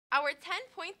our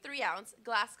 10.3 ounce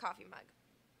glass coffee mug.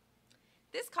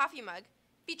 This coffee mug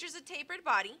features a tapered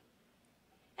body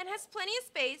and has plenty of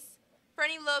space for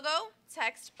any logo,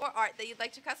 text, or art that you'd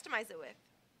like to customize it with.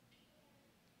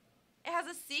 It has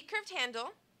a C-curved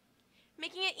handle,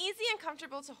 making it easy and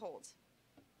comfortable to hold.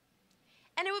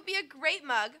 And it would be a great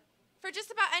mug for just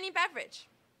about any beverage.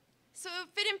 So it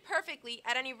would fit in perfectly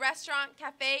at any restaurant,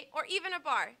 cafe, or even a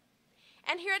bar.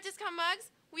 And here at Discount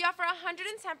Mugs, we offer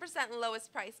 110%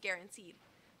 lowest price guaranteed.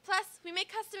 Plus, we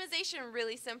make customization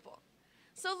really simple.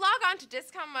 So log on to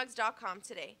discountmugs.com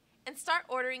today and start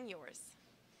ordering yours.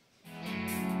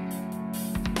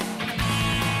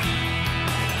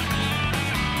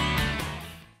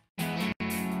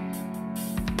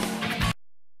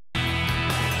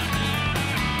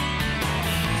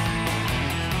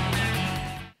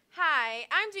 Hi,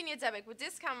 I'm Dunya Debick with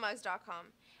discountmugs.com,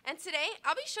 and today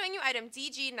I'll be showing you item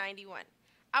DG91,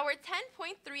 our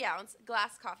 10.3 ounce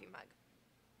glass coffee mug.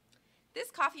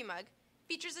 This coffee mug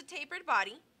features a tapered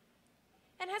body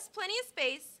and has plenty of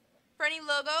space for any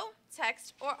logo,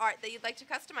 text, or art that you'd like to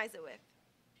customize it with.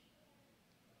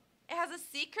 It has a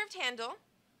C-curved handle,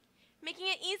 making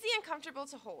it easy and comfortable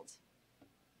to hold.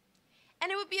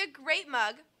 And it would be a great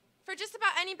mug for just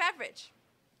about any beverage.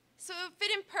 So it would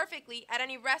fit in perfectly at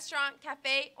any restaurant,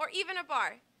 cafe, or even a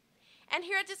bar. And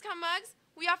here at Discount Mugs,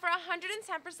 we offer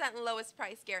 110% lowest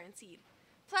price guaranteed.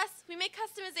 Plus, we make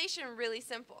customization really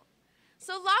simple.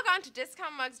 So log on to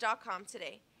discountmugs.com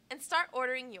today and start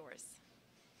ordering yours.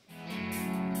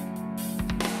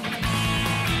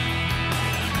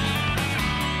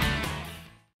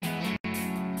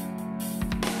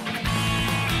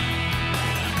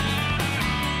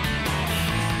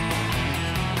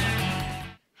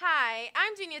 Hi,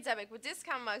 I'm Dunya Debick with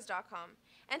discountmugs.com,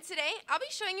 and today I'll be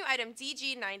showing you item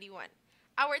DG91,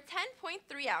 our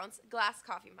 10.3 ounce glass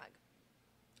coffee mug.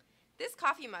 This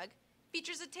coffee mug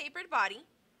features a tapered body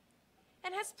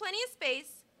and has plenty of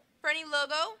space for any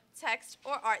logo, text,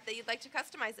 or art that you'd like to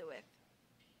customize it with.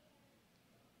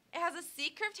 It has a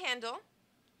C-curved handle,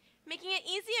 making it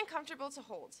easy and comfortable to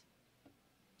hold.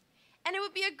 And it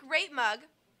would be a great mug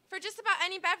for just about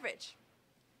any beverage.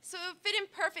 So it would fit in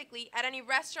perfectly at any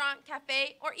restaurant,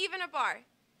 cafe, or even a bar.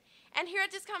 And here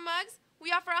at Discount Mugs,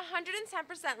 we offer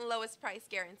 110% lowest price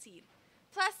guaranteed.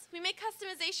 Plus, we make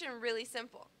customization really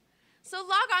simple. So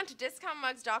log on to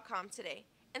discountmugs.com today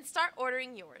and start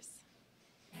ordering yours.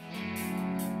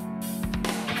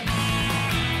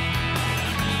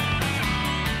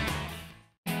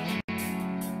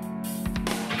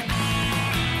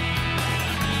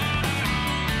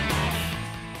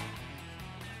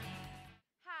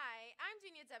 Hi, I'm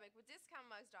Dunya Debick with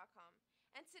discountmugs.com,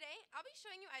 and today I'll be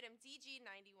showing you item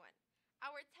DG91,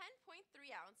 our 10.3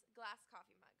 ounce glass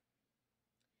coffee mug.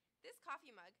 This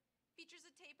coffee mug features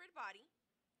a tapered body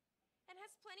and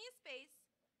has plenty of space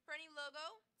for any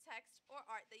logo, text, or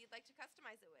art that you'd like to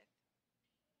customize it with.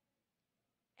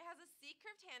 It has a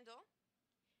C-curved handle,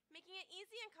 making it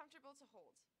easy and comfortable to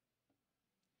hold.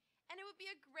 And it would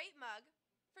be a great mug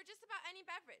for just about any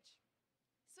beverage.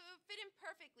 So it would fit in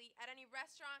perfectly at any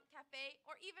restaurant, cafe,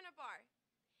 or even a bar.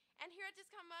 And here at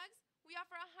Discount Mugs, we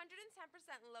offer 110%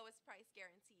 lowest price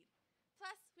guaranteed.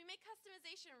 Plus, we make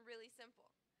customization really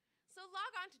simple. So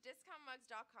log on to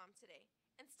discountmugs.com today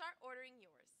and start ordering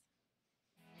yours.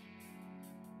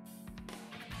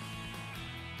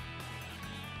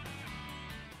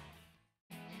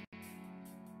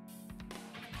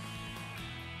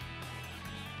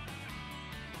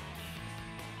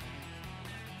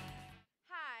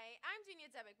 Hi, I'm Dunya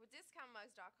Debick with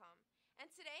discountmugs.com, and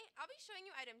today I'll be showing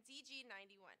you item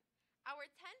DG91, our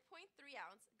 10.3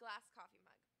 ounce glass coffee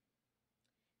mug.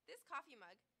 This coffee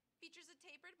mug features a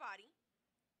tapered body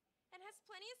and has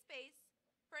plenty of space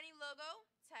for any logo,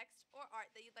 text, or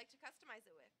art that you'd like to customize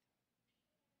it with.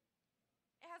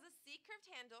 It has a C-curved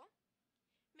handle,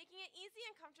 making it easy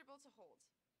and comfortable to hold.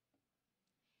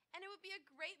 And it would be a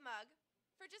great mug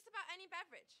for just about any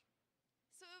beverage.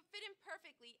 So it would fit in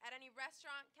perfectly at any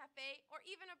restaurant, cafe, or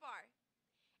even a bar.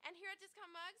 And here at Discount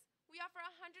Mugs, we offer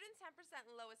 110%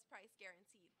 lowest price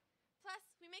guaranteed. Plus,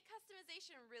 we make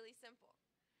customization really simple.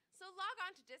 So log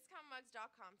on to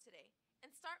discountmugs.com today and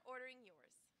start ordering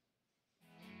yours.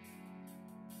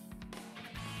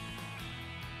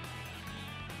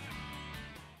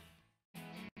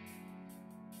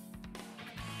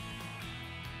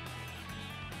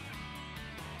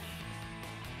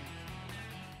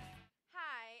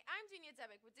 Hi, I'm Dunya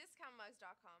Debick with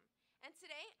discountmugs.com, and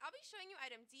today I'll be showing you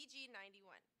item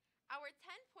DG91, our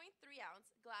 10.3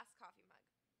 ounce glass coffee mug.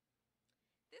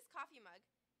 This coffee mug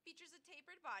features a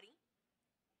tapered body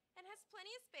and has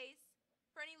plenty of space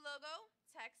for any logo,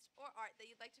 text, or art that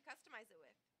you'd like to customize it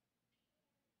with.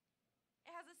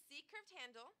 It has a C-curved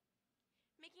handle,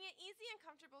 making it easy and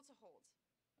comfortable to hold.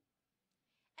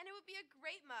 And it would be a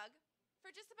great mug for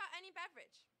just about any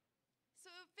beverage. So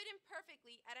it would fit in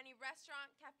perfectly at any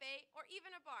restaurant, cafe, or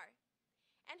even a bar.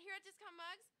 And here at Discount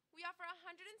Mugs, we offer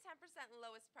 110%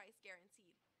 lowest price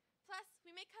guaranteed. Plus,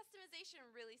 we make customization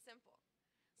really simple.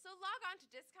 So log on to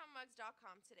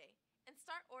discountmugs.com today and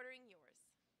start ordering yours.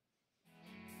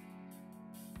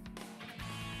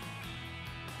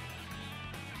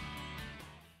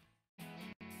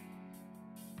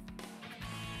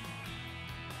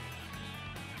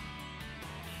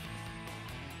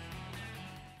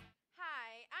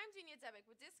 Hi, I'm Dunya Debik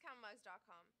with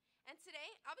DiscountMugs.com, and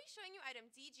today I'll be showing you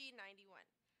item DG91,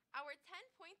 our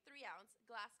 10.3 ounce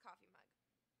glass coffee mug.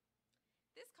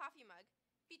 This coffee mug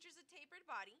features a tapered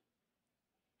body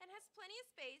and has plenty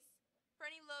of space for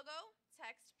any logo,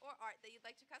 text, or art that you'd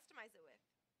like to customize it with.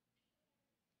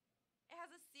 It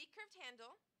has a C-curved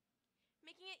handle,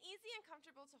 making it easy and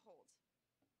comfortable to hold.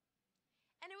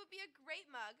 And it would be a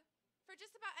great mug for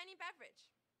just about any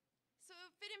beverage. So it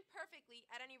would fit in perfectly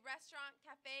at any restaurant,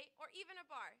 cafe, or even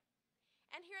a bar.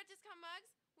 And here at Discount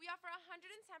Mugs, we offer 110%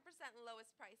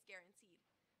 lowest price guaranteed.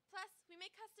 Plus, we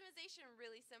make customization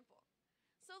really simple.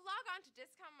 So log on to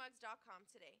discountmugs.com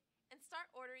today and start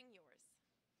ordering yours.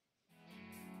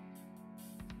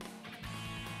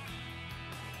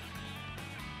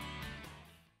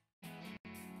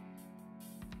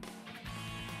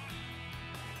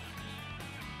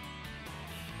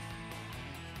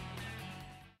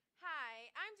 Hi,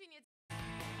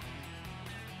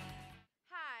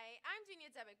 I'm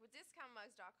Dunya Debik with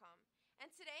DiscountMugs.com,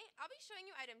 and today I'll be showing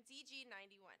you item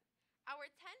DG91, our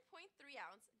 10.3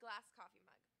 ounce glass coffee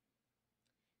mug.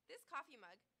 This coffee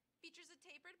mug features a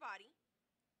tapered body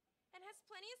and has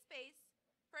plenty of space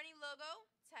for any logo,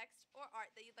 text, or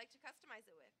art that you'd like to customize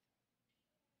it with.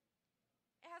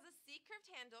 It has a C-curved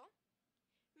handle,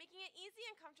 making it easy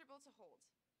and comfortable to hold.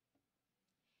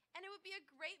 And it would be a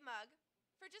great mug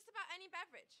for just about any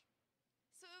beverage.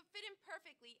 So it would fit in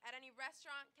perfectly at any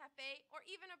restaurant, cafe, or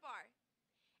even a bar.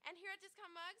 And here at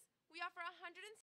Discount Mugs, we offer 110%